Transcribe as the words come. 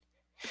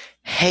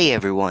Hey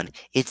everyone,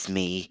 it's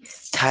me,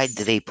 Tide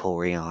the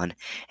Vaporeon,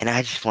 and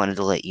I just wanted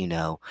to let you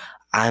know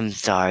I'm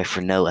sorry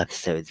for no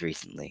episodes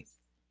recently.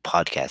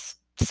 Podcast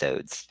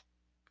episodes.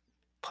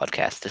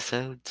 Podcast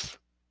episodes?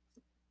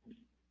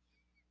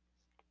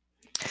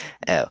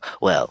 Oh,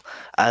 well,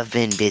 I've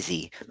been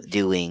busy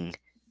doing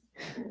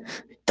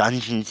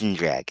Dungeons and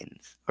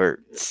Dragons, or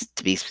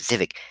to be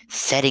specific,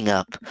 setting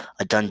up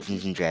a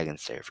Dungeons and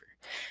Dragons server.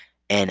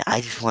 And I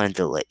just wanted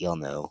to let y'all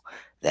know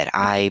that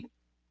I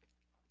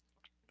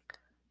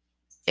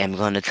am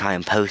going to try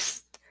and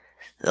post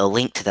the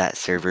link to that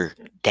server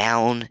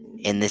down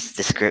in this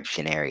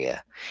description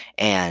area.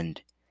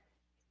 And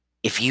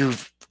if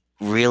you've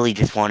really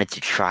just wanted to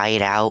try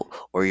it out,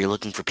 or you're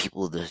looking for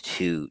people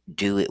to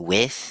do it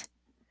with,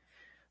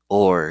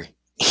 or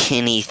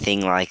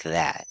anything like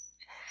that,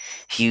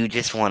 if you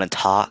just want to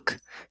talk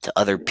to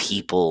other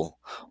people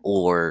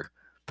or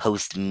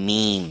post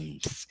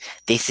memes,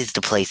 this is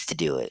the place to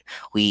do it.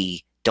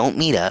 We don't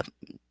meet up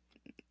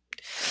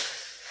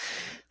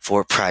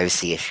for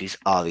privacy issues,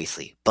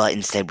 obviously, but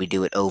instead we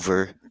do it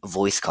over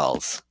voice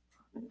calls.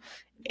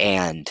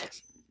 And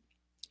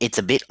it's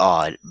a bit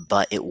odd,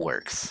 but it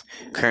works.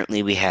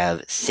 Currently, we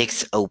have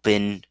 6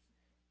 open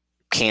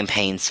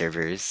campaign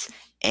servers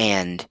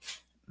and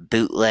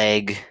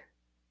bootleg.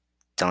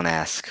 Don't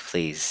ask,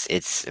 please.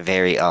 It's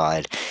very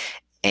odd.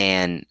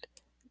 And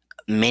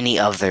many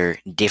other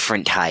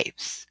different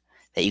types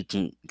that you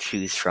can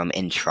choose from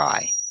and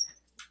try.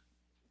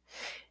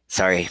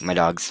 Sorry, my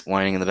dog's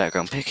whining in the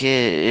background. Pick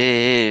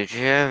it.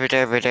 I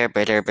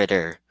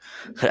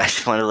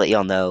just want to let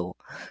y'all know.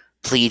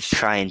 Please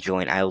try and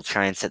join. I will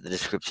try and set the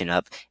description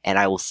up, and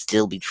I will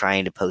still be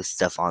trying to post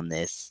stuff on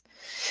this.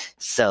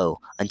 So,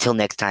 until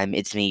next time,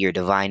 it's me, your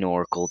divine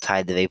oracle,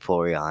 Tide the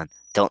Vaporeon.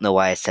 Don't know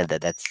why I said that.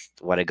 That's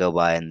what I go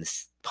by in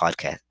this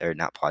podcast, or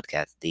not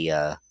podcast,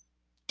 the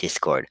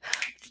Discord.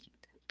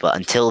 But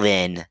until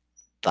then,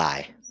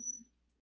 bye.